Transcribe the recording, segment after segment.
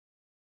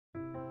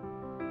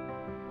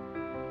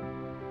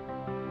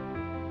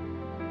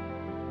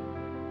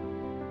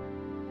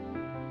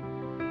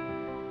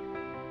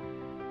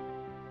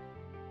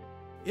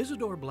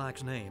Isadore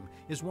Black's name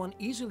is one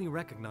easily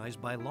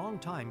recognized by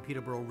longtime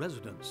Peterborough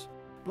residents.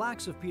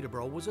 Black's of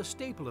Peterborough was a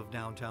staple of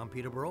downtown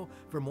Peterborough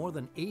for more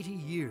than 80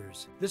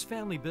 years. This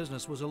family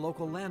business was a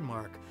local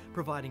landmark,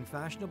 providing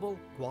fashionable,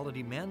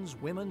 quality men's,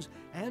 women's,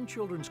 and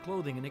children's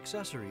clothing and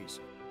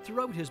accessories.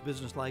 Throughout his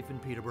business life in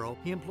Peterborough,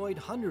 he employed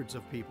hundreds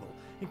of people,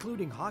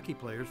 including hockey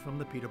players from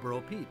the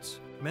Peterborough Petes.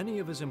 Many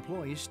of his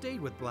employees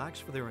stayed with Black's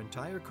for their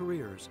entire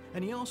careers,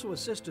 and he also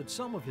assisted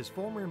some of his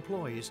former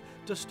employees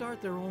to start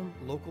their own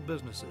local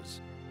businesses.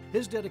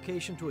 His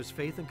dedication to his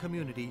faith and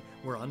community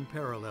were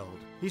unparalleled.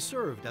 He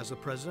served as the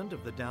president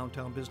of the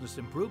Downtown Business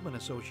Improvement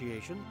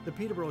Association, the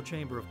Peterborough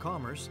Chamber of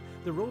Commerce,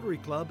 the Rotary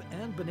Club,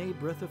 and B'nai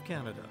Brith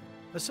Canada.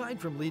 Aside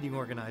from leading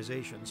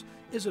organizations,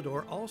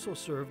 Isadore also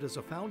served as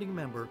a founding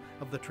member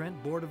of the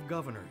Trent Board of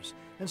Governors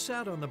and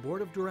sat on the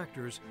board of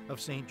directors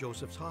of St.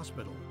 Joseph's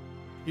Hospital.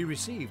 He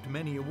received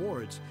many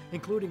awards,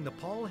 including the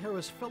Paul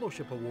Harris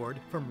Fellowship Award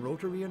from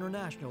Rotary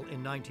International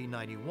in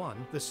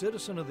 1991, the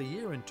Citizen of the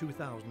Year in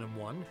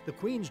 2001, the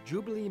Queen's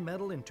Jubilee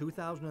Medal in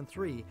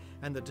 2003,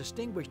 and the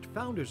Distinguished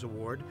Founders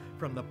Award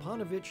from the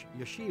Panovich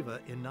Yeshiva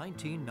in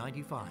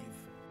 1995.